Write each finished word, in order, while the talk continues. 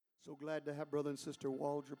So glad to have Brother and Sister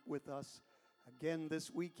Waldrop with us again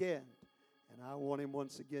this weekend. And I want him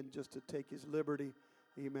once again just to take his liberty.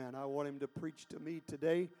 Amen. I want him to preach to me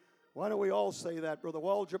today. Why don't we all say that? Brother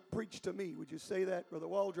Waldrop, preach to me. Would you say that? Brother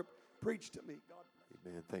Waldrop, preach to me. God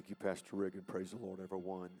bless. Amen. Thank you, Pastor Riggin. Praise the Lord,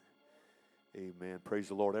 everyone. Amen. Praise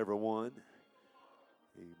the Lord, everyone.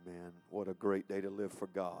 Amen. What a great day to live for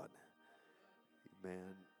God.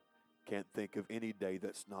 Amen. Can't think of any day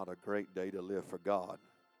that's not a great day to live for God.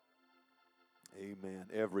 Amen.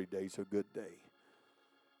 Every day's a good day.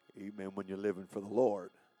 Amen. When you're living for the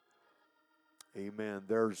Lord. Amen.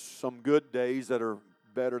 There's some good days that are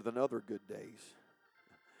better than other good days.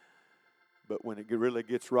 But when it really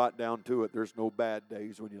gets right down to it, there's no bad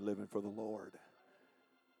days when you're living for the Lord.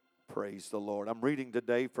 Praise the Lord. I'm reading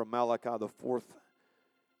today from Malachi, the 4th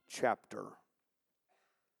chapter.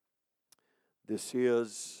 This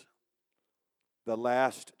is the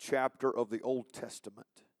last chapter of the Old Testament.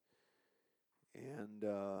 And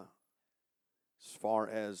as far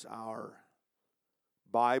as our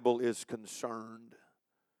Bible is concerned,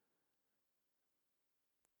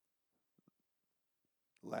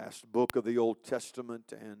 last book of the Old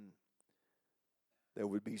Testament, and there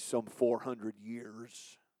would be some 400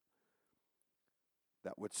 years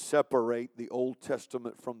that would separate the Old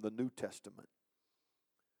Testament from the New Testament,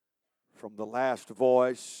 from the last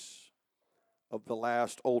voice of the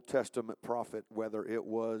last Old Testament prophet, whether it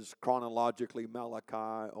was chronologically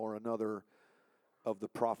Malachi or another of the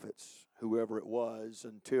prophets, whoever it was,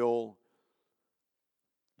 until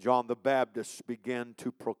John the Baptist began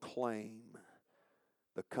to proclaim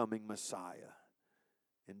the coming Messiah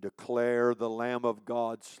and declare the Lamb of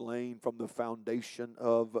God slain from the foundation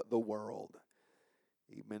of the world.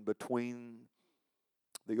 Amen. Between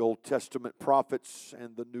the Old Testament prophets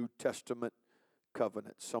and the New Testament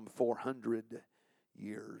covenant, some 400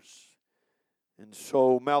 years. And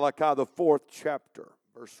so Malachi, the 4th chapter,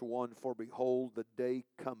 verse 1, for behold, the day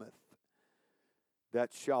cometh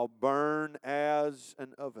that shall burn as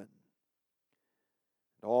an oven.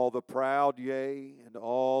 And all the proud, yea, and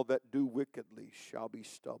all that do wickedly shall be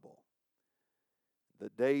stubble. The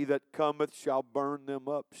day that cometh shall burn them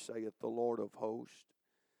up, saith the Lord of hosts,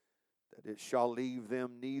 that it shall leave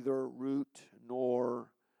them neither root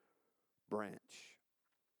nor branch.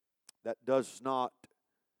 That does not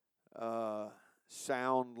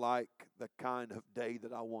sound like the kind of day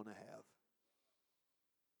that I want to have.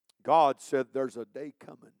 God said there's a day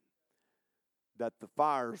coming that the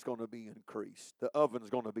fire's going to be increased. The oven's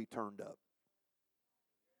going to be turned up.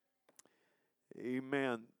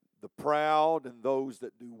 Amen. The proud and those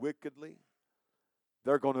that do wickedly,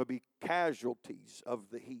 they're going to be casualties of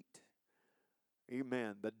the heat.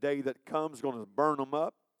 Amen. The day that comes is going to burn them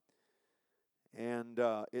up. And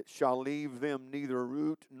it shall leave them neither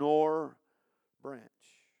root nor branch.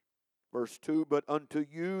 Verse 2, but unto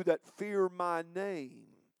you that fear my name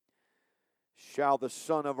shall the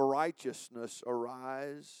Son of Righteousness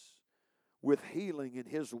arise with healing in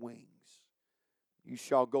his wings. You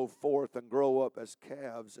shall go forth and grow up as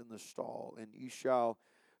calves in the stall, and ye shall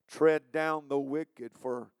tread down the wicked,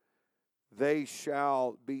 for they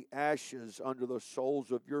shall be ashes under the soles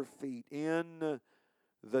of your feet. In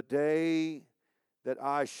the day that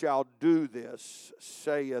I shall do this,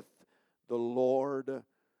 saith the Lord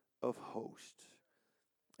of hosts.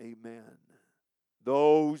 Amen.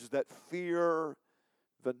 Those that fear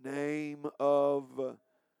the name of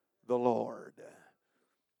the Lord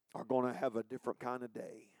are going to have a different kind of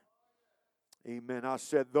day. Amen. I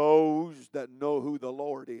said those that know who the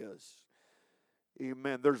Lord is.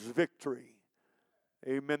 Amen. There's victory.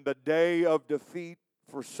 Amen. The day of defeat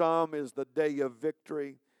for some is the day of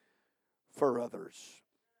victory for others.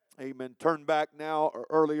 Amen. Turn back now or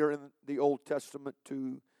earlier in the Old Testament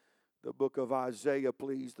to the book of Isaiah,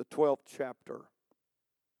 please, the 12th chapter.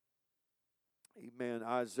 Amen.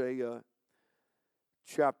 Isaiah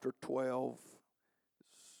chapter 12.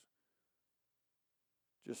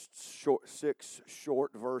 Just 6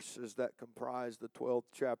 short verses that comprise the 12th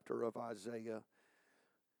chapter of Isaiah.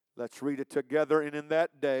 Let's read it together. And in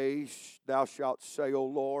that day thou shalt say, O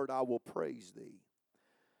Lord, I will praise thee.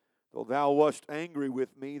 Though thou wast angry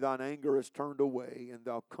with me, thine anger is turned away, and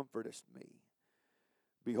thou comfortest me.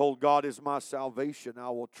 Behold, God is my salvation. I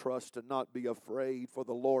will trust and not be afraid, for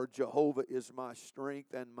the Lord Jehovah is my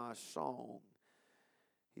strength and my song.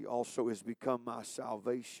 He also is become my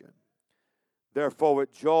salvation. Therefore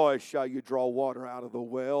with joy shall you draw water out of the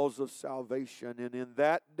wells of salvation, and in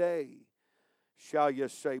that day shall you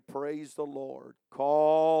say, praise the Lord.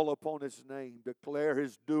 Call upon his name, declare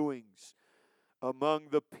his doings among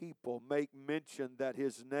the people. Make mention that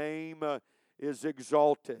his name is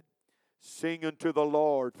exalted. Sing unto the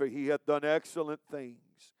Lord, for he hath done excellent things.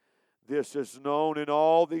 This is known in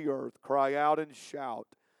all the earth. Cry out and shout,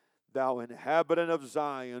 thou inhabitant of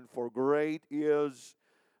Zion, for great is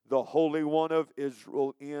the Holy One of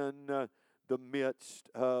Israel in the midst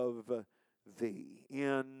of thee.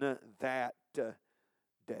 In that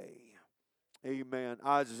day. Amen.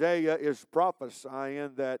 Isaiah is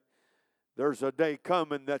prophesying that there's a day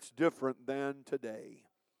coming that's different than today.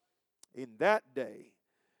 In that day,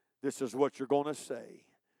 this is what you're going to say.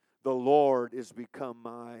 The Lord is become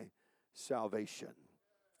my salvation.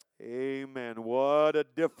 Amen. What a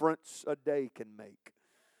difference a day can make.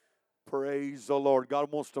 Praise the Lord.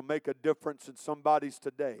 God wants to make a difference in somebody's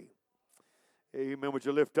today. Amen. Would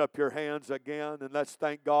you lift up your hands again and let's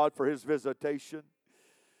thank God for His visitation.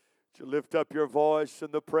 Would you lift up your voice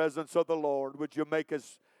in the presence of the Lord? Would you make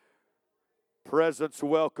His presence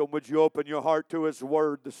welcome? Would you open your heart to His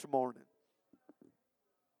word this morning?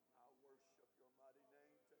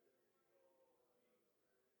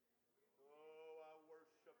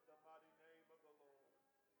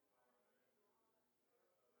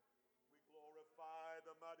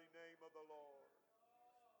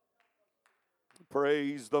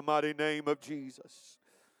 Praise the mighty name of Jesus.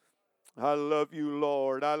 I love you,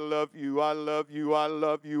 Lord. I love you. I love you. I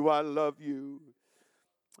love you. I love you.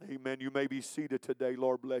 Amen. You may be seated today.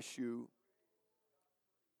 Lord bless you.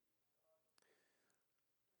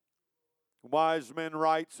 Wise man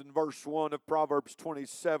writes in verse 1 of Proverbs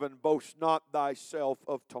 27, boast not thyself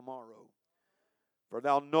of tomorrow, for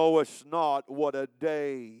thou knowest not what a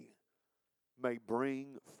day may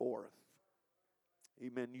bring forth.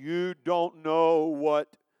 Amen. You don't know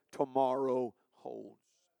what tomorrow holds.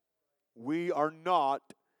 We are not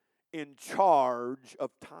in charge of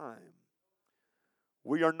time.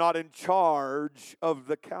 We are not in charge of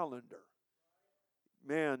the calendar.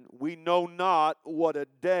 Man, we know not what a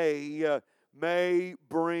day may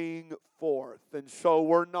bring forth. And so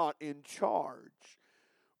we're not in charge.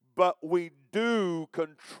 But we do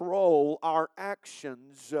control our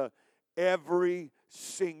actions every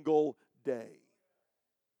single day.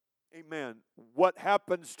 Amen. What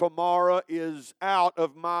happens tomorrow is out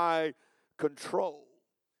of my control.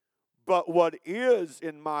 But what is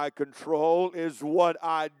in my control is what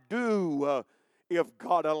I do if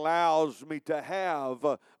God allows me to have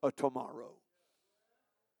a tomorrow.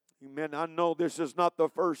 Amen. I know this is not the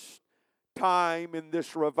first time in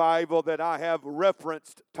this revival that I have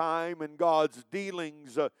referenced time and God's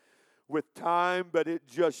dealings with time, but it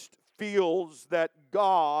just feels that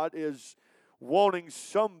God is wanting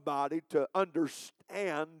somebody to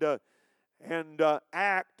understand and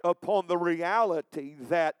act upon the reality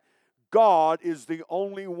that God is the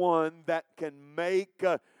only one that can make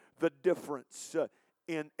the difference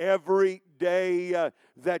in every day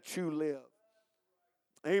that you live.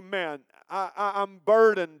 Amen. I'm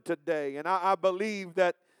burdened today, and I believe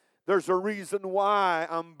that there's a reason why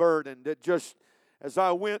I'm burdened. It just, as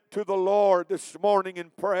I went to the Lord this morning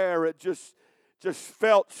in prayer, it just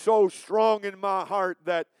felt so strong in my heart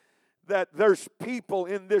that there's people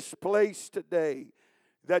in this place today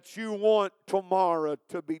that you want tomorrow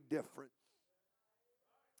to be different.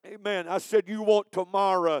 Amen. I said you want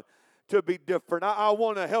tomorrow to be different. I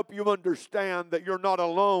want to help you understand that you're not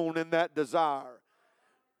alone in that desire.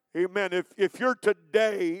 Amen. If your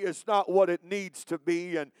today is not what it needs to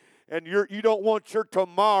be, and you don't want your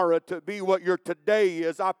tomorrow to be what your today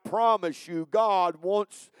is, I promise you, God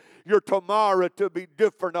wants your tomorrow to be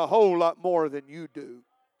different a whole lot more than you do.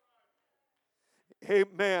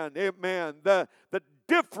 Amen. Amen. The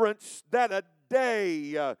difference that a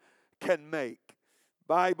day can make.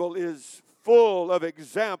 Bible is full of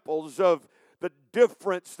examples of the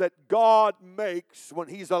difference that God makes when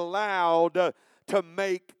He's allowed to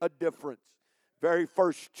make a difference. Very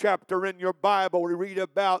first chapter in your Bible, we read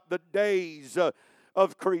about the days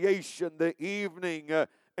of creation. The evening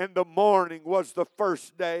and the morning was the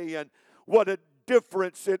first day, and what a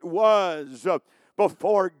difference it was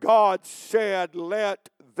before God said, let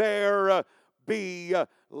there be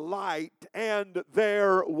light, and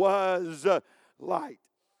there was light.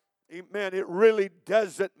 Amen. It really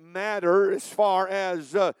doesn't matter as far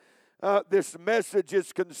as this message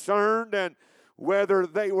is concerned, and whether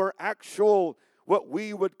they were actual, what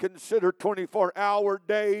we would consider 24-hour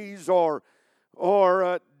days or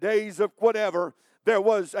days of whatever. There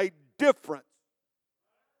was a difference.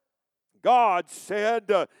 God said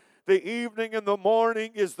the evening and the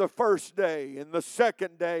morning is the first day and the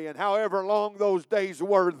second day, and however long those days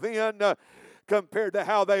were then compared to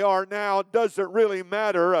how they are now doesn't really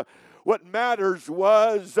matter. What matters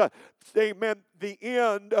was, amen, the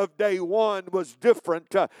end of day one was different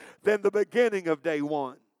than the beginning of day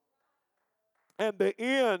one. And the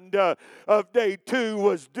end of day 2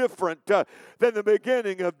 was different than the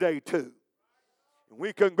beginning of day 2.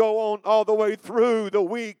 We can go on all the way through the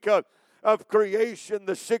week of creation,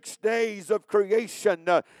 the 6 days of creation.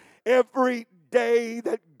 Every day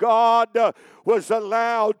that God was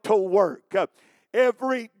allowed to work,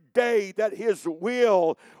 every day that His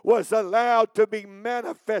will was allowed to be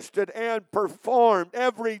manifested and performed,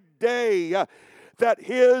 every day that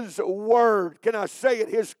His word, can I say it,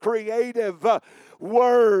 His creative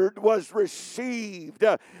word was received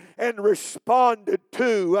and responded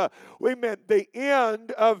to. We meant the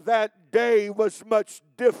end of that day was much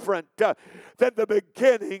different than the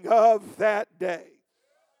beginning of that day.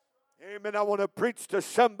 Amen. I want to preach to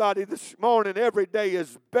somebody this morning. Every day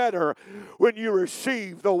is better when you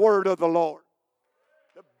receive the word of the Lord.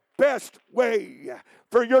 The best way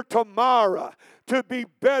for your tomorrow to be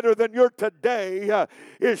better than your today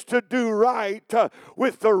is to do right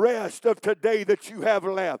with the rest of today that you have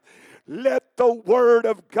left. Let the word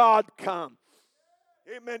of God come.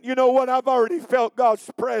 Amen. You know what? I've already felt God's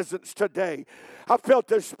presence today. I felt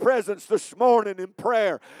His presence this morning in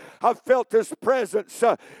prayer. I felt His presence,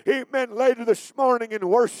 amen, later this morning in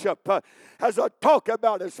worship. As I talk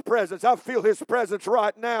about His presence, I feel His presence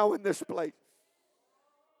right now in this place.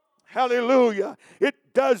 Hallelujah.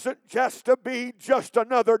 It doesn't just to be just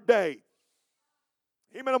another day.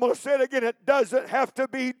 Amen. I'm going to say it again. It doesn't have to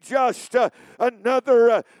be just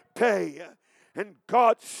another day. And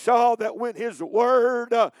God saw that when His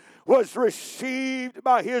word was received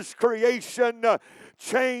by His creation,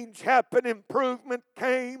 change happened, improvement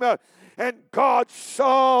came, and God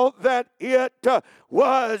saw that it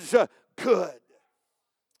was good.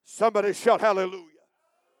 Somebody shout hallelujah.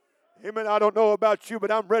 Amen. I don't know about you, but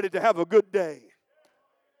I'm ready to have a good day.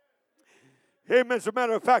 Amen. As a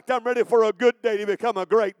matter of fact, I'm ready for a good day to become a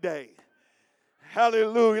great day.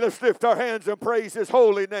 Hallelujah. Let's lift our hands and praise His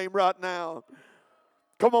holy name right now.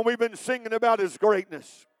 Come on, we've been singing about His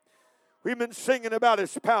greatness. We've been singing about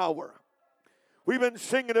His power. We've been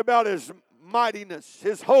singing about His mightiness,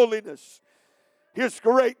 His holiness, His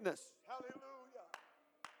greatness. Hallelujah.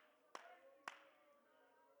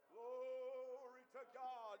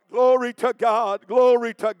 Glory to God.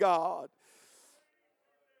 Glory to God.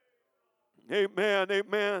 Amen.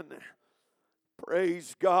 Amen.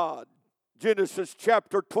 Praise God. Genesis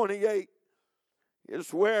chapter 28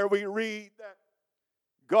 is where we read that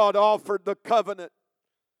God offered the covenant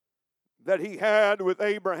that He had with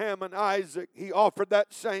Abraham and Isaac. He offered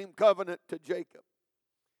that same covenant to Jacob.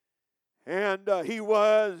 And he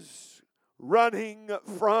was running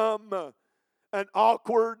from an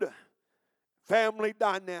awkward family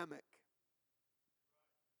dynamic.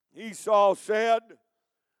 Esau said,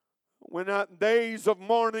 when the days of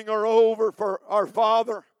mourning are over for our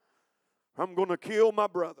father, I'm going to kill my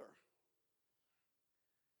brother.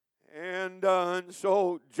 And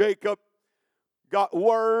so Jacob got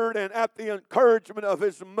word, and at the encouragement of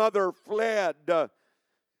his mother, fled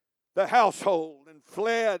the household and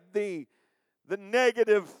fled the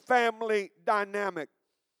negative family dynamic.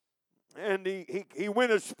 And he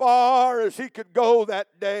went as far as he could go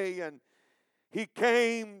that day, and he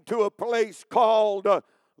came to a place called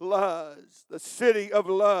Luz, the city of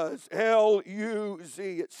Luz, L-U-Z.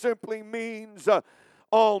 It simply means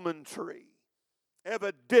almond tree.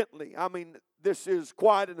 Evidently, I mean, this is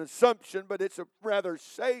quite an assumption, but it's a rather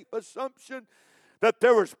safe assumption that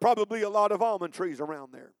there was probably a lot of almond trees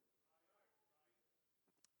around there.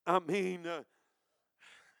 I mean,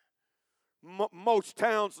 most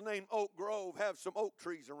towns named Oak Grove have some oak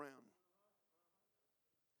trees around.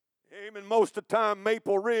 Amen. Most of the time,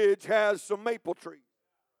 Maple Ridge has some maple trees.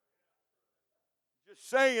 Just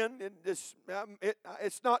saying,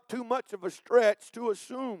 it's not too much of a stretch to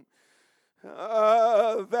assume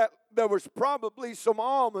that there was probably some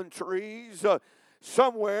almond trees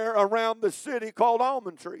somewhere around the city called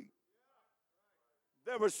Almond Tree.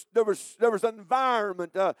 There was an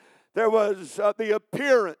environment. There was the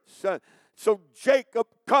appearance. So Jacob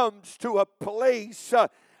comes to a place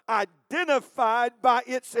identified by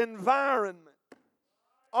its environment,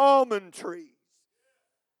 almond trees.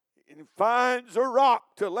 And he finds a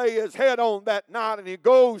rock to lay his head on that night, and he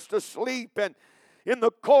goes to sleep. And in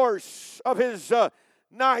the course of his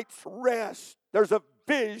night's rest, there's a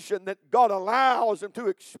vision that God allows him to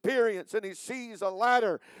experience, and he sees a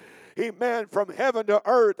ladder, amen, from heaven to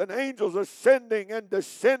earth, and angels ascending and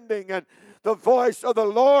descending, and the voice of the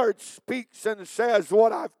Lord speaks and says,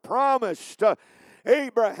 what I've promised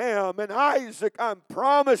Abraham and Isaac, I'm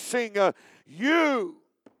promising you.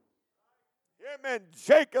 Amen.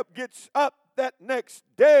 Jacob gets up that next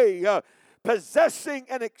day possessing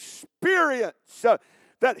an experience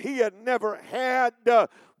that he had never had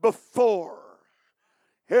before.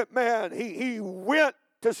 Amen. He went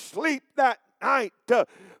to sleep that night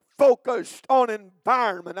focused on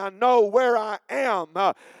environment. I know where I am.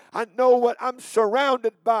 I know what I'm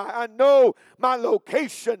surrounded by. I know my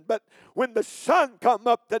location. But when the sun come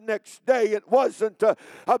up the next day, it wasn't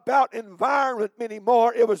about environment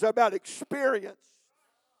anymore. It was about experience.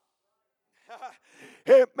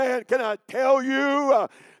 Amen. Can I tell you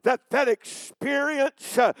that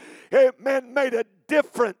experience, amen, made a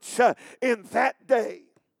difference in that day.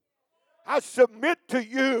 I submit to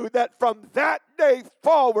you that from that day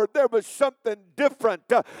forward, there was something different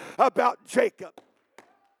about Jacob.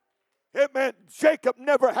 Amen. Jacob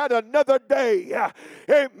never had another day,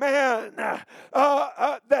 amen,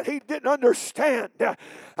 that he didn't understand.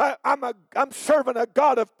 I'm serving a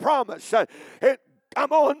God of promise.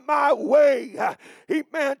 I'm on my way,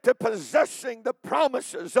 amen, to possessing the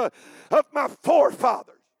promises of my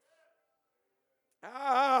forefathers.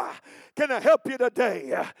 Can I help you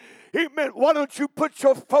today? Amen. Why don't you put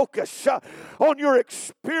your focus on your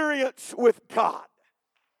experience with God?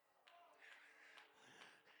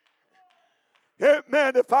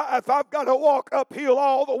 Amen. If I've got to walk uphill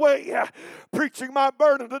all the way preaching my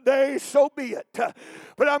burden today, so be it.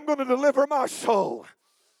 But I'm going to deliver my soul.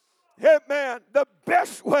 Amen. The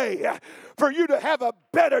best way for you to have a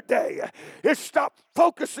better day is stop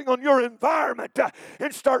focusing on your environment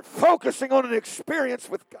and start focusing on an experience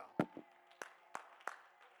with God.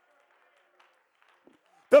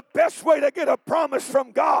 The best way to get a promise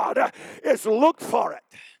from God is look for it.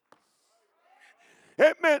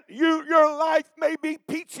 Amen. Your life may be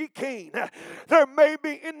peachy keen. There may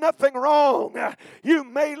be nothing wrong. You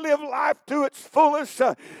may live life to its fullest.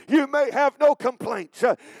 You may have no complaints.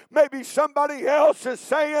 Maybe somebody else is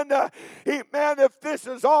saying, amen, if this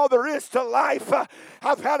is all there is to life,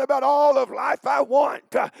 I've had about all of life I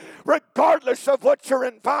want. Regardless of what your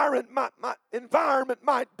environment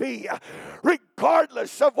might be,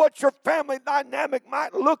 regardless of what your family dynamic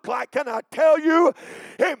might look like, can I tell you,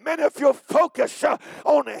 amen, if you focus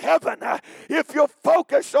on heaven, if you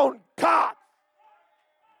focus on God.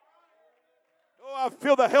 Oh, I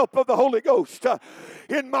feel the help of the Holy Ghost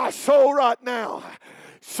in my soul right now.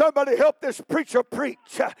 Somebody help this preacher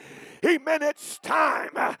preach. Amen. It's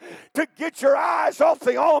time to get your eyes off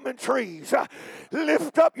the almond trees.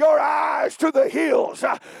 Lift up your eyes to the hills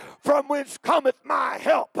from whence cometh my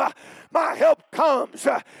help. My help comes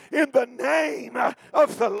in the name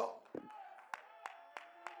of the Lord.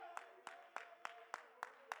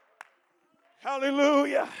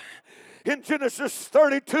 Hallelujah. In Genesis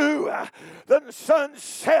 32, the sun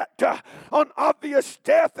set on obvious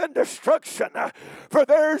death and destruction. For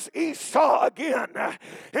there's Esau again.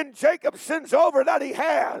 And Jacob sends over that he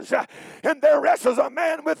has. And there wrestles a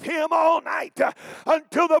man with him all night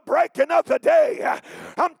until the breaking of the day.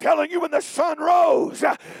 I'm telling you, when the sun rose,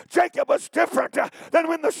 Jacob was different than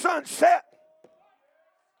when the sun set.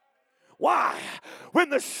 Why?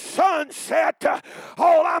 When the sun set,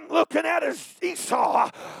 all I'm looking at is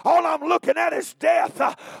Esau. All I'm looking at is death.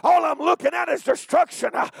 All I'm looking at is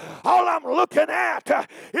destruction. All I'm looking at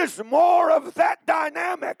is more of that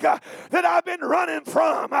dynamic that I've been running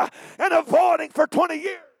from and avoiding for 20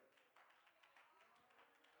 years.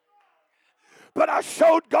 But I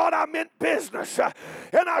showed God I meant business,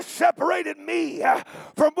 and I separated me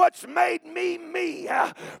from what's made me me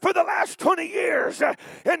for the last 20 years,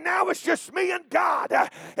 and now it's just me and God,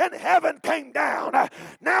 and heaven came down.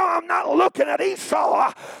 Now I'm not looking at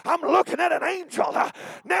Esau, I'm looking at an angel.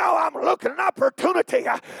 Now I'm looking at an opportunity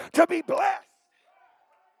to be blessed.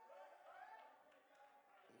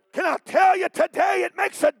 Can I tell you today, it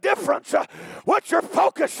makes a difference what your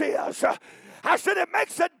focus is. I said it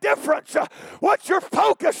makes a difference what your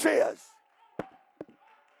focus is.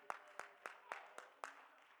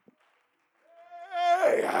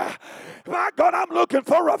 Hey, my God, I'm looking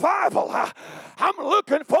for revival. I'm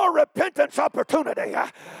looking for repentance opportunity.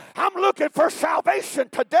 I'm looking for salvation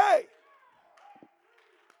today.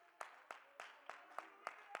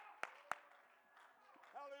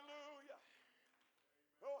 Hallelujah.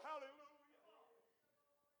 Oh, hallelujah.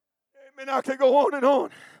 Amen. I could go on and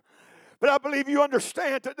on. But I believe you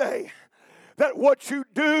understand today that what you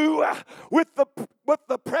do with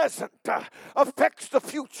the present affects the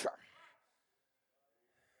future.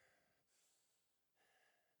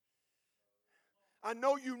 I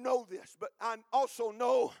know you know this, but I also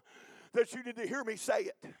know that you need to hear me say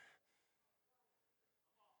it.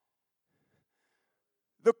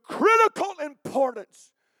 The critical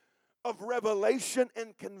importance of revelation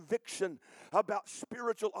and conviction about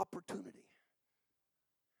spiritual opportunity.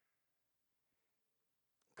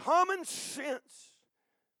 Common sense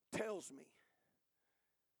tells me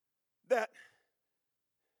that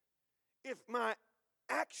if my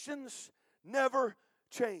actions never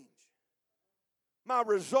change, my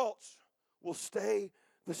results will stay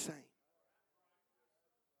the same.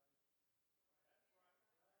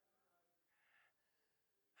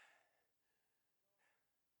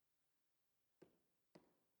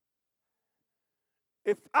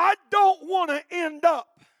 If I don't want to end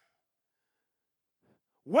up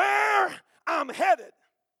where I'm headed,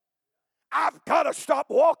 I've got to stop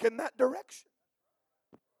walking that direction.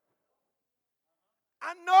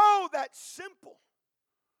 I know that's simple,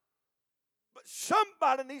 but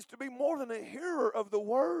somebody needs to be more than a hearer of the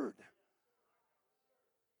word.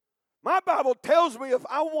 My Bible tells me if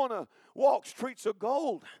I want to walk streets of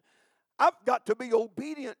gold, I've got to be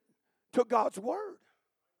obedient to God's word.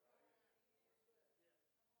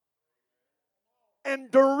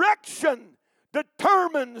 And direction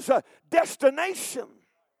determines destination.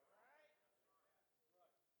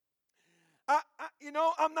 I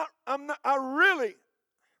really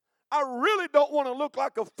don't want to look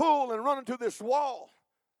like a fool and run into this wall.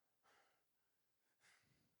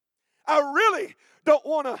 I really don't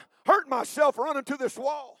want to hurt myself or run into this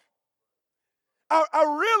wall. I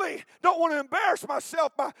really don't want to embarrass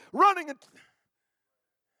myself by running.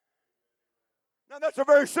 Now that's a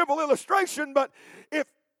very simple illustration, but if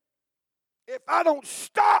I don't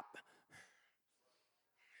stop,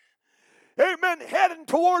 amen, heading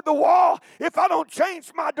toward the wall, if I don't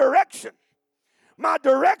change my direction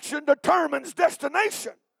determines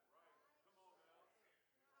destination.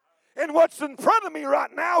 And what's in front of me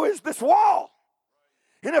right now is this wall.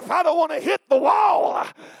 And if I don't want to hit the wall,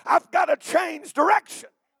 I've got to change direction.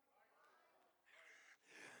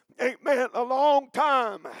 Amen. A long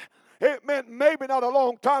time. Amen. Maybe not a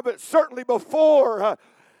long time, but certainly before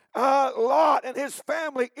Lot and his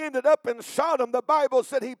family ended up in Sodom, the Bible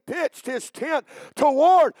said he pitched his tent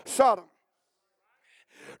toward Sodom.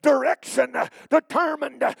 Direction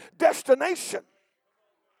determined destination.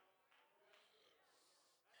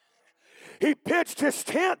 He pitched his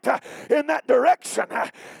tent in that direction.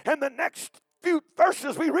 And the next few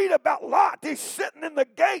verses we read about Lot. He's sitting in the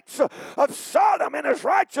gates of Sodom, and his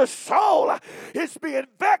righteous soul is being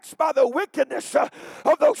vexed by the wickedness of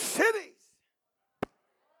those cities.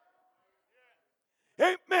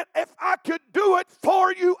 Amen. If I could do it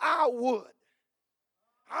for you, I would.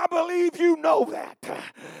 I believe you know that.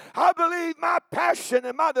 I believe my passion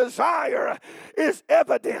and my desire is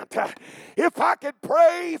evident. If I could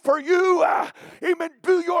pray for you, even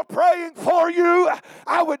do your praying for you,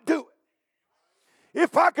 I would do it.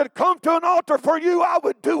 If I could come to an altar for you, I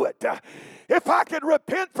would do it. If I could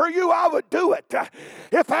repent for you, I would do it.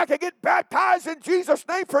 If I could get baptized in Jesus'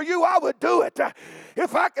 name for you, I would do it.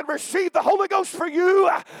 If I could receive the Holy Ghost for you,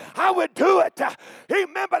 I would do it.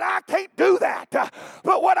 Amen, but I can't do that.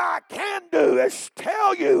 But what I can do is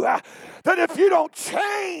tell you that if you don't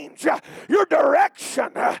change your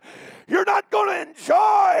direction, you're not going to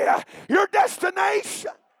enjoy your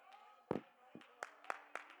destination.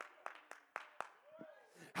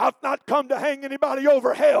 I've not come to hang anybody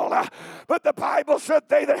over hell, but the Bible said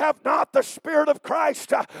they that have not the Spirit of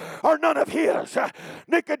Christ are none of his.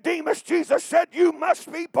 Nicodemus, Jesus said, you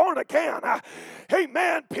must be born again.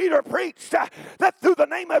 Amen. Peter preached that through the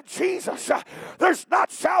name of Jesus there's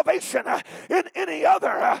not salvation in any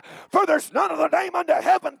other, for there's none other name under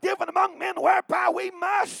heaven given among men whereby we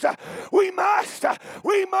must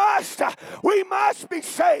be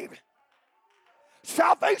saved.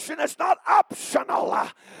 Salvation is not optional.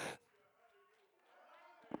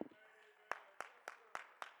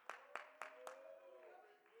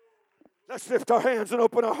 Let's lift our hands and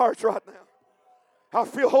open our hearts right now. I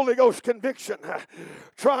feel Holy Ghost conviction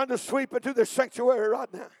trying to sweep into this sanctuary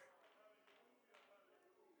right now.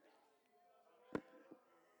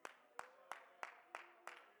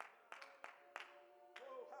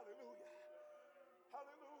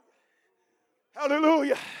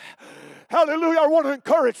 Hallelujah. Hallelujah. I want to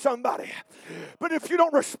encourage somebody. But if you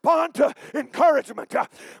don't respond to encouragement,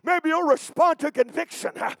 maybe you'll respond to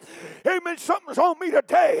conviction. Amen. Something's on me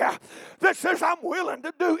today that says I'm willing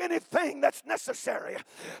to do anything that's necessary.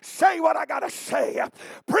 Say what I got to say.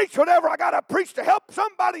 Preach whatever I got to preach to help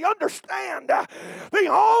somebody understand. The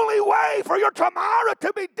only way for your tomorrow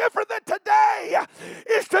to be different than today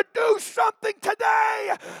is to do something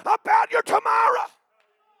today about your tomorrow.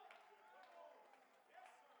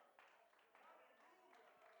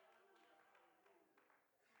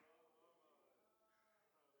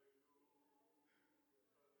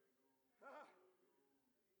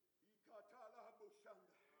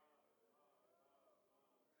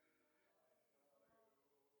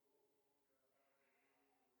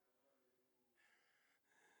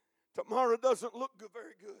 Tomorrow doesn't look good,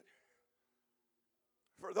 very good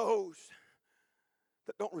for those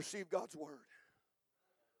that don't receive God's word.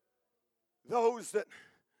 Those that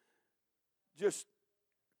just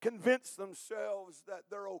convince themselves that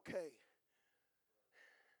they're okay.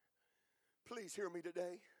 Please hear me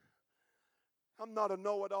today. I'm not a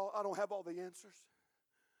know-it-all. I don't have all the answers.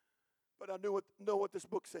 But I know what this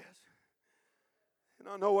book says. And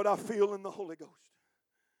I know what I feel in the Holy Ghost.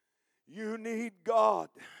 You need God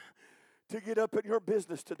to get up in your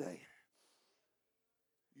business today.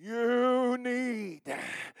 You need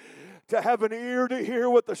to have an ear to hear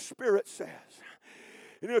what the Spirit says.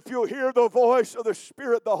 And if you'll hear the voice of the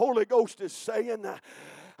Spirit, the Holy Ghost is saying,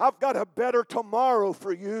 I've got a better tomorrow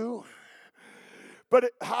for you.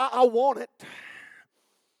 But I want it.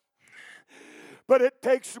 But it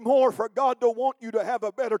takes more for God to want you to have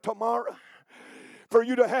a better tomorrow. For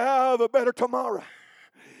you to have a better tomorrow.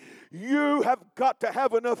 You have got to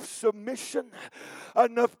have enough submission,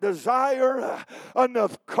 enough desire,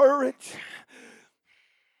 enough courage.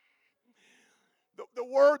 The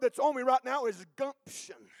word that's on me right now is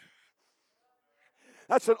gumption.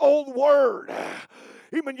 That's an old word.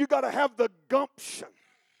 Even you got to have the gumption.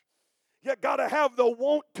 You got to have the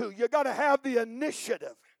want to. You got to have the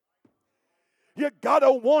initiative. You got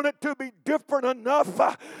to want it to be different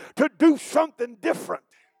enough to do something different.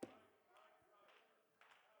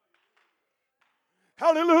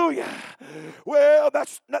 Hallelujah. Well,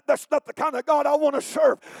 that's not the kind of God I want to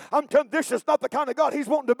serve. I'm telling you, this is not the kind of God He's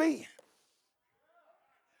wanting to be.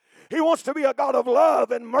 He wants to be a God of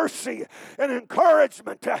love and mercy and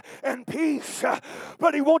encouragement and peace.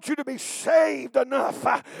 But He wants you to be saved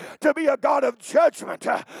enough to be a God of judgment,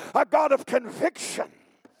 a God of conviction.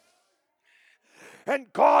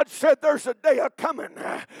 And God said there's a day a-coming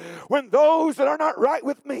when those that are not right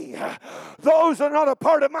with me, those that are not a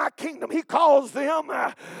part of my kingdom, He calls them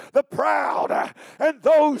the proud and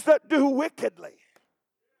those that do wickedly.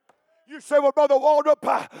 You say, well, Brother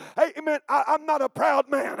Waldrop, amen, I'm not a proud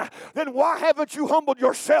man. Then why haven't you humbled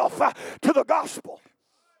yourself to the gospel?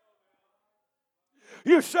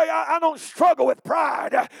 You say, I don't struggle with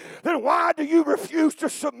pride. Then why do you refuse to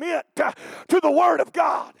submit to the Word of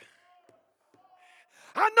God?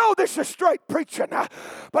 I know this is straight preaching,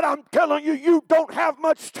 but I'm telling you, you don't have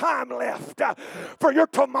much time left for your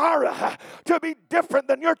tomorrow to be different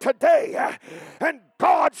than your today. And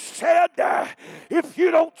God said, if you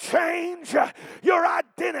don't change your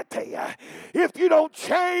identity, if you don't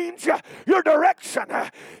change your direction,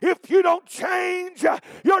 if you don't change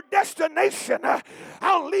your destination,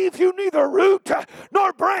 I'll leave you neither root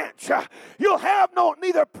nor branch. You'll have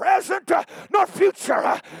neither present nor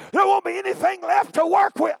future. There won't be anything left to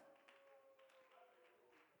work with.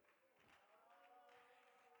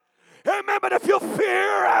 Amen. But if you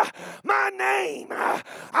fear my name,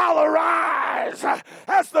 I'll arise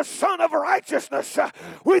as the Son of Righteousness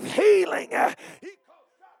with healing.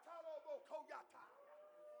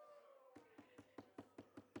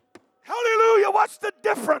 Hallelujah. What's the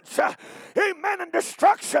difference? Amen. In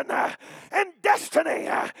destruction and destiny.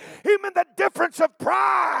 Amen. The difference of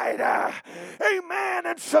pride. Amen.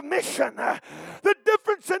 And submission. The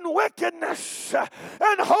difference in wickedness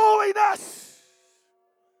and holiness.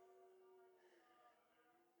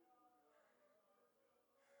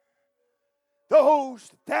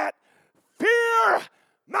 Those that fear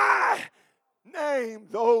my name,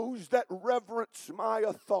 those that reverence my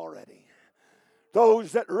authority,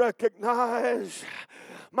 those that recognize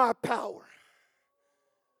my power.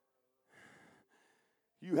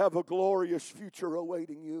 You have a glorious future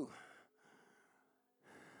awaiting you.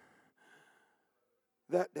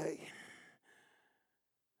 That day.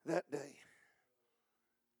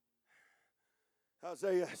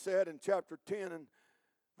 Isaiah said in chapter 10 and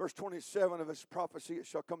verse 27 of his prophecy, it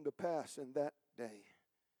shall come to pass in that day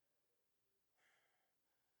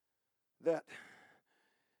that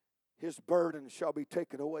His burden shall be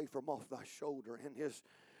taken away from off thy shoulder, and His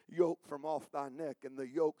yoke from off thy neck, and the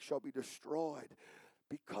yoke shall be destroyed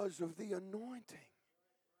because of the anointing.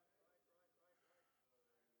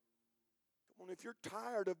 Come on, if you're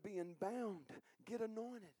tired of being bound, get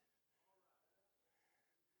anointed.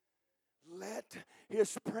 Let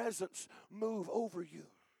His presence move over you.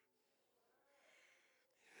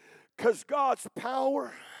 Because God's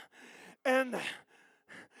power and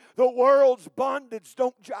the world's bondage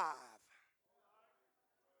don't jive.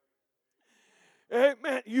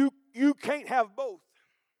 Amen. You can't have both.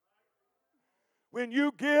 When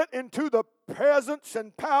you get into the presence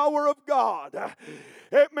and power of God,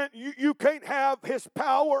 amen, you can't have His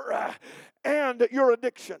power and your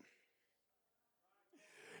addiction.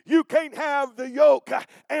 You can't have the yoke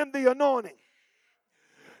and the anointing.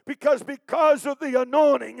 Because of the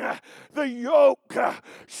anointing, the yoke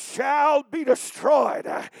shall be destroyed.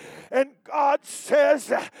 And God says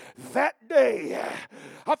that day,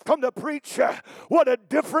 I've come to preach what a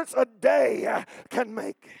difference a day can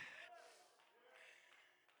make.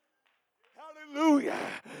 Hallelujah.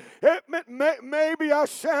 Maybe I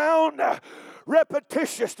sound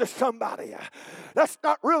repetitious to somebody. That's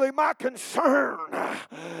not really my concern.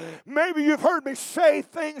 Maybe you've heard me say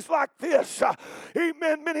things like this,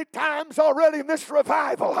 amen, many times already in this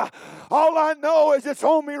revival. All I know is it's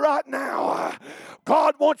on me right now.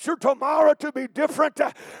 God wants your tomorrow to be different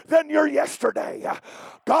than your yesterday.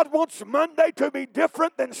 God wants Monday to be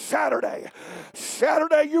different than Saturday.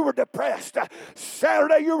 Saturday you were depressed.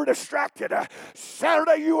 Saturday you were distracted.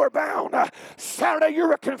 Saturday you were bound. Saturday you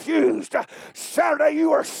were confused. Saturday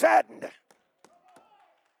you were saddened.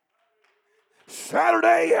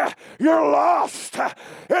 Saturday, you're lost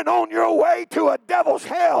and on your way to a devil's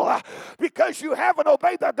hell because you haven't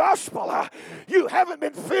obeyed the gospel. You haven't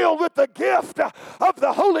been filled with the gift of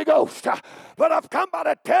the Holy Ghost. But I've come by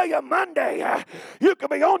to tell you Monday, you can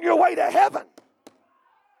be on your way to heaven.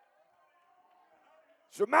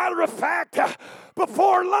 As a matter of fact,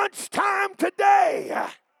 before lunchtime today,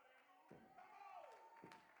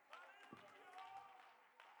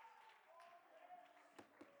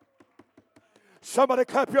 somebody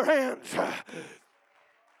clap your hands.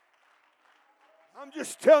 I'm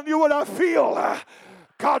just telling you what I feel.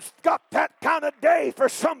 God's got that kind of day for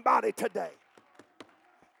somebody today.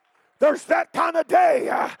 There's that kind of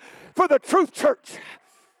day for the Truth Church.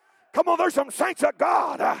 Come on, there's some saints of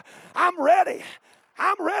God. I'm ready.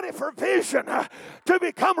 I'm ready for vision to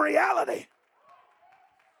become reality.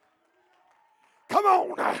 Come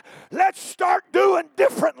on, let's start doing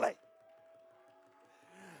differently.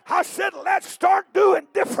 I said, let's start doing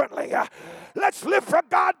differently. Let's live for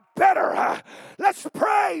God better. Let's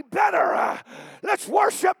pray better. Let's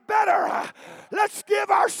worship better. Let's give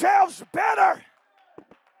ourselves better.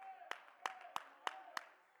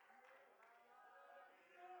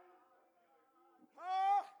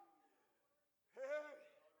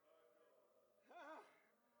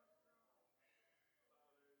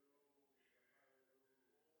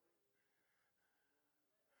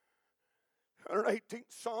 The 118th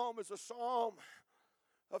Psalm is a psalm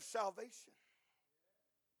of salvation.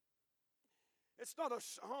 It's not a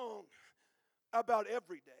song about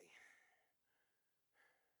every day.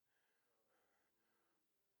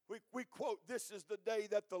 We quote, "This is the day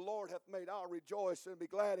that the Lord hath made. I'll rejoice and be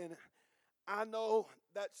glad in it." I know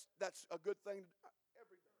that's a good thing.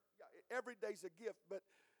 Every day's a gift, but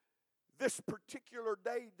this particular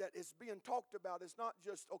day that is being talked about is not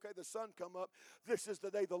just, okay, the sun come up. This is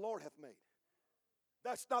the day the Lord hath made.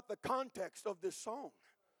 That's not the context of this song.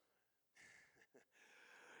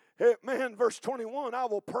 Man, verse 21, I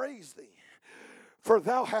will praise thee, for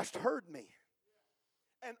thou hast heard me,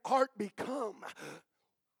 and art become.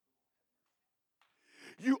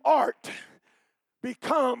 You art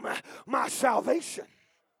become my salvation.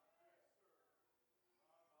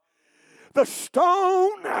 The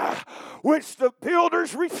stone which the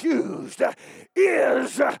builders refused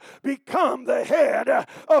is become the head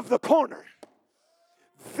of the corner.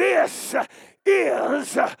 This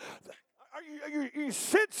is, are you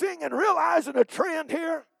sensing and realizing a trend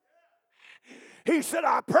here? He said,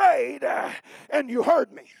 I prayed and you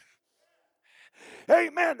heard me.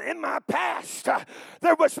 Amen. In my past,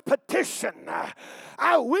 there was petition.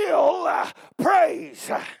 I will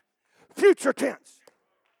praise. Future tense.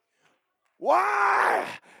 Why?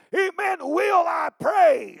 Amen. Will I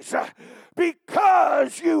praise?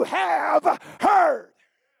 Because you have heard.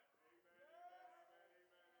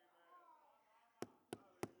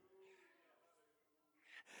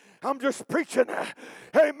 I'm just preaching,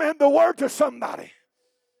 amen, the word to somebody.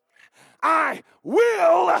 I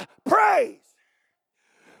will praise,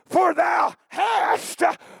 for thou hast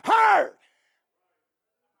heard,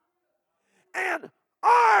 and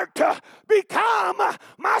art become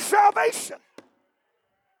my salvation.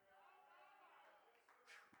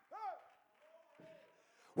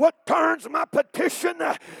 What turns my petition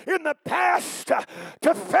in the past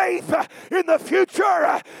to faith in the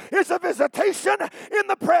future is a visitation in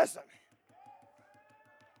the present.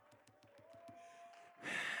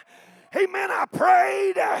 Amen. I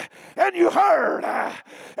prayed and you heard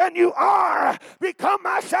and you are become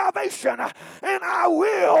my salvation, and I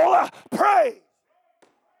will praise.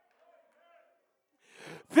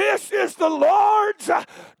 This is the Lord's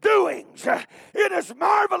doings. It is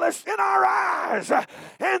marvelous in our eyes.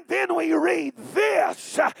 And then we read,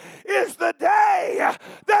 this is the day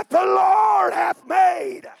that the Lord hath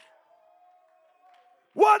made.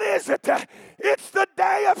 What is it? It's the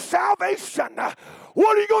day of salvation.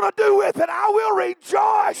 What are you going to do with it? I will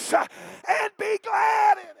rejoice and be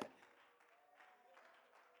glad in it.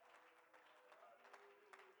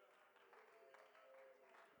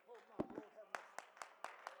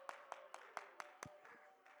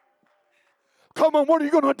 Come on, what are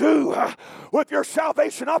you going to do with your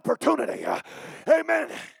salvation opportunity? Amen.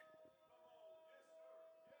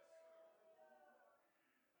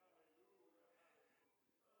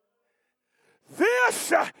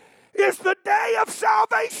 This is the day of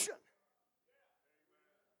salvation.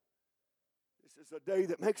 This is a day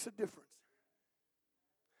that makes a difference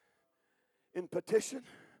in petition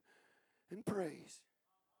and praise.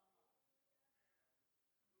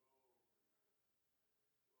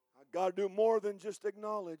 I got to do more than just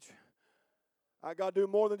acknowledge. I got to do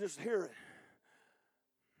more than just hear it.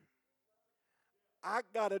 I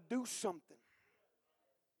got to do something.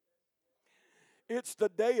 It's the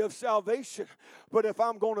day of salvation. But if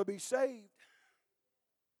I'm going to be saved,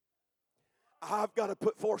 I've got to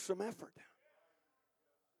put forth some effort.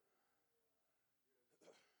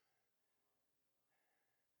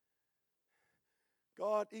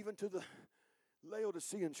 God, even to the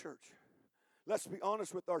Laodicean church, let's be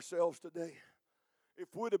honest with ourselves today.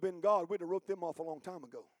 If we'd have been God, we'd have wrote them off a long time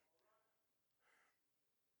ago.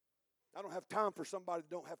 I don't have time for somebody that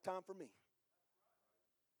don't have time for me.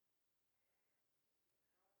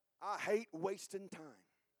 I hate wasting time.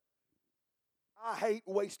 I hate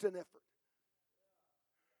wasting effort.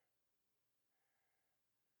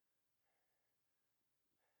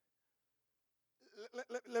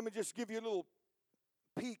 Let me just give you a little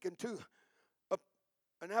peek into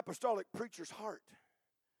an apostolic preacher's heart.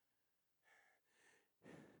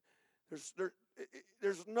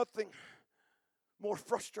 There's nothing more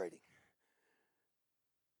frustrating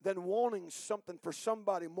than wanting something for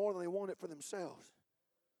somebody more than they want it for themselves.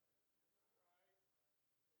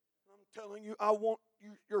 I'm telling you, I want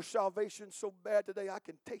your salvation so bad today I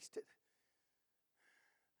can taste it.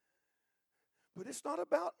 But it's not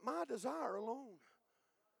about my desire alone.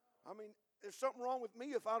 I mean, there's something wrong with me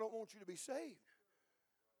if I don't want you to be saved.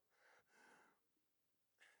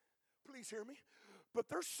 Please hear me. But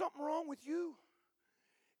there's something wrong with you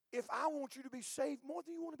if I want you to be saved more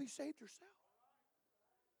than you want to be saved yourself.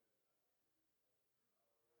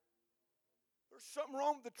 There's something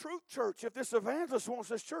wrong with the Truth Church if this evangelist wants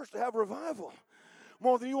this church to have revival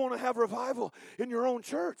more than you want to have revival in your own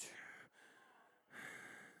church.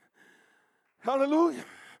 Hallelujah.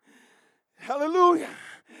 Hallelujah.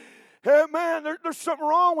 Amen. There's something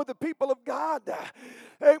wrong with the people of God.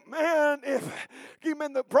 Amen.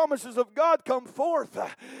 Amen, the promises of God come forth.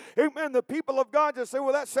 Amen. The people of God just say,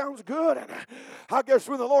 well, that sounds good. And I guess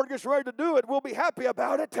when the Lord gets ready to do it, we'll be happy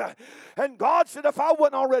about it. And God said, if I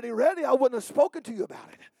wasn't already ready, I wouldn't have spoken to you about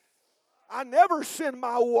it. I never send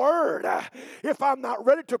my word if I'm not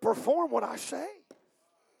ready to perform what I say.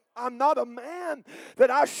 I'm not a man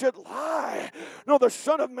that I should lie, nor the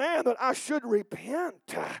Son of Man that I should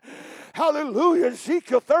repent. Hallelujah.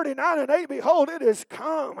 Ezekiel 39:8, behold, it is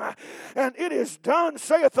come, and it is done,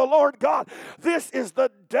 saith the Lord God. This is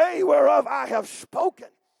the day whereof I have spoken.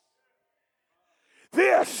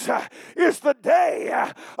 This is the day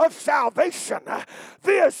of salvation.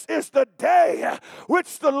 This is the day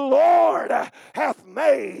which the Lord hath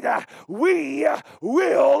made. We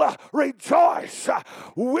will rejoice.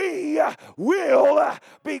 We will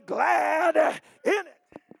be glad in it.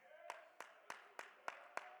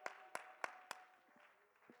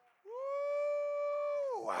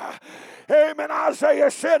 Amen. Isaiah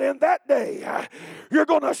said in that day, you're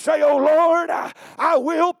going to say, oh Lord, I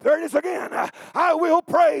will, there it is again, I will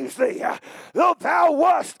praise thee. Though thou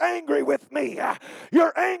wast angry with me,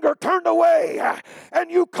 your anger turned away, and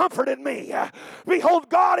you comforted me. Behold,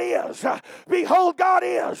 God is. Behold, God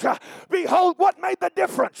is. Behold, what made the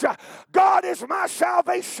difference? God is my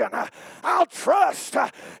salvation. I'll trust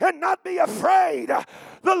and not be afraid.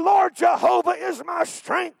 The Lord Jehovah is my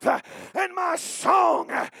strength and my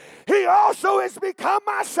song. He also has become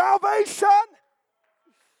my salvation.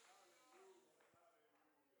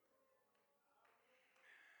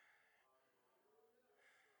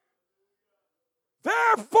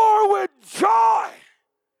 Therefore with joy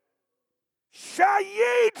shall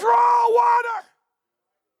ye draw water.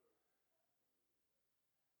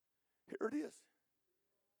 Here it is.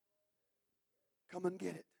 Come and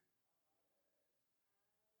get it.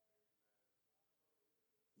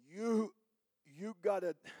 You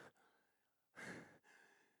gotta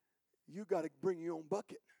bring your own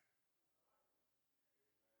bucket.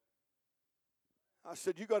 I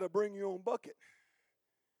said, you gotta bring your own bucket.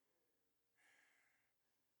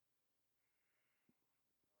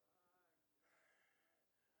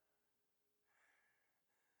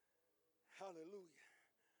 Hallelujah.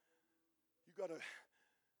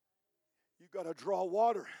 You gotta draw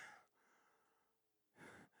water.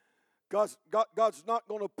 God's not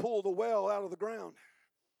going to pull the well out of the ground.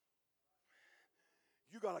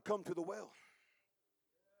 You got to come to the well.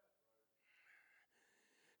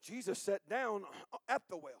 Jesus sat down at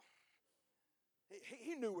the well.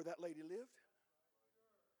 He knew where that lady lived.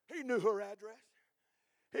 He knew her address.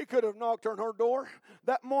 He could have knocked on her door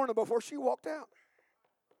that morning before she walked out.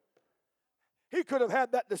 He could have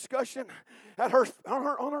had that discussion at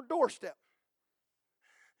on her doorstep.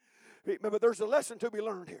 But there's a lesson to be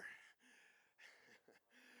learned here.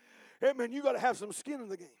 Amen. You got to have some skin in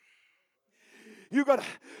the game. You got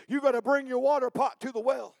to bring your water pot to the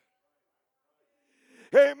well.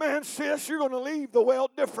 Amen, sis. You're going to leave the well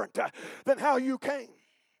different than how you came.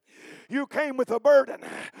 You came with a burden.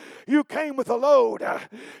 You came with a load.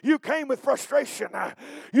 You came with frustration.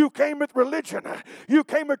 You came with religion. You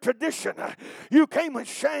came with tradition. You came with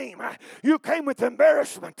shame. You came with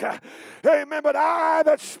embarrassment. Amen. But I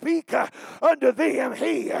that speak unto thee am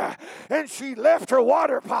he. And she left her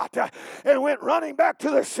water pot and went running back to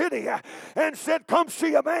the city and said, come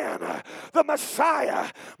see a man. The Messiah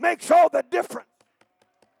makes all the difference.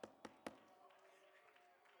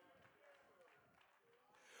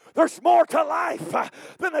 There's more to life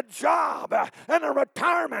than a job and a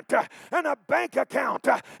retirement and a bank account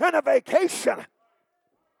and a vacation.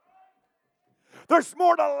 There's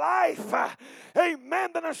more to life, amen,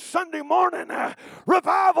 than a Sunday morning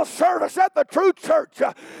revival service at the True Church.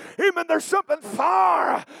 Amen, there's something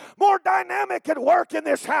far more dynamic at work in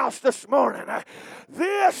this house this morning.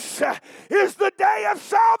 This is the day of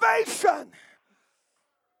salvation.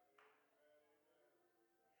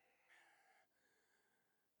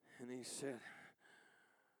 And he said,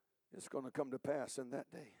 it's going to come to pass in that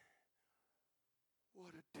day.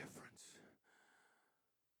 What a difference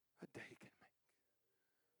a day can make.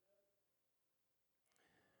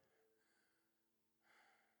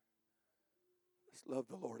 Let's love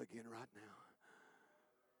the Lord again right now.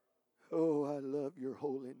 Oh, I love your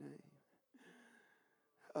holy name.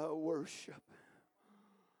 I worship.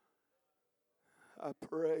 I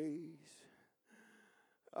praise.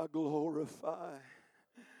 I glorify.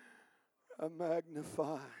 I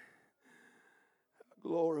magnify, I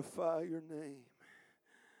glorify your name.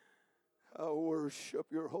 I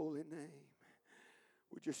worship your holy name.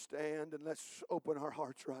 Would you stand and let's open our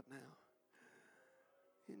hearts right now.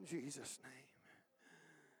 In Jesus' name.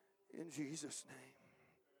 In Jesus' name.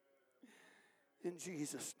 In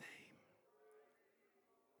Jesus' name.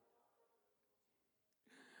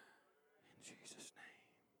 In Jesus' name.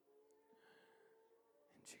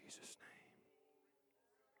 In Jesus' name.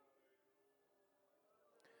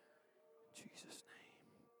 Jesus' name.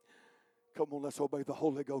 Come on, let's obey the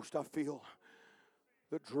Holy Ghost. I feel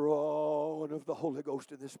the drawing of the Holy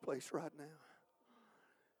Ghost in this place right now.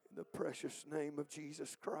 In the precious name of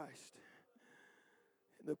Jesus Christ.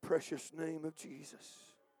 In the precious name of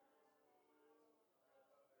Jesus.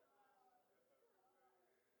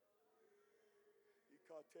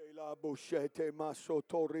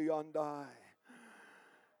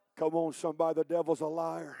 Come on, somebody, the devil's a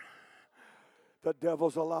liar. The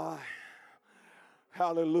devil's a lie.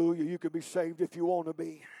 Hallelujah. You can be saved if you want to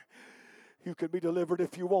be. You can be delivered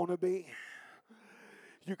if you want to be.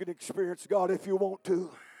 You can experience God if you want to.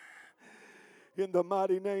 In the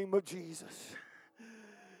mighty name of Jesus.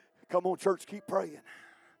 Come on, church, keep praying.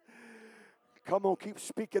 Come on, keep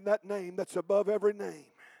speaking that name that's above every name.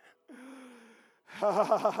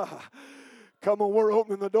 Come on, we're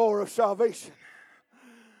opening the door of salvation.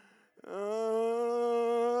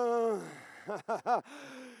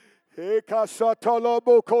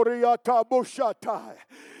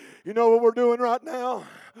 You know what we're doing right now?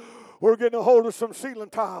 We're getting a hold of some ceiling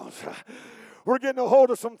tiles. We're getting a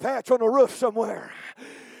hold of some thatch on the roof somewhere.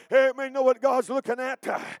 Amen. You know what God's looking at?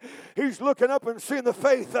 He's looking up and seeing the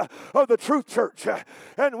faith of the Truth Church.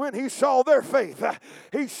 And when he saw their faith,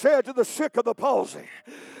 he said to the sick of the palsy,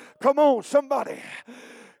 come on, somebody.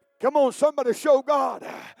 Come on, somebody, show God.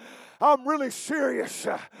 I'm really serious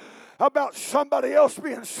about somebody else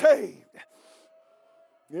being saved.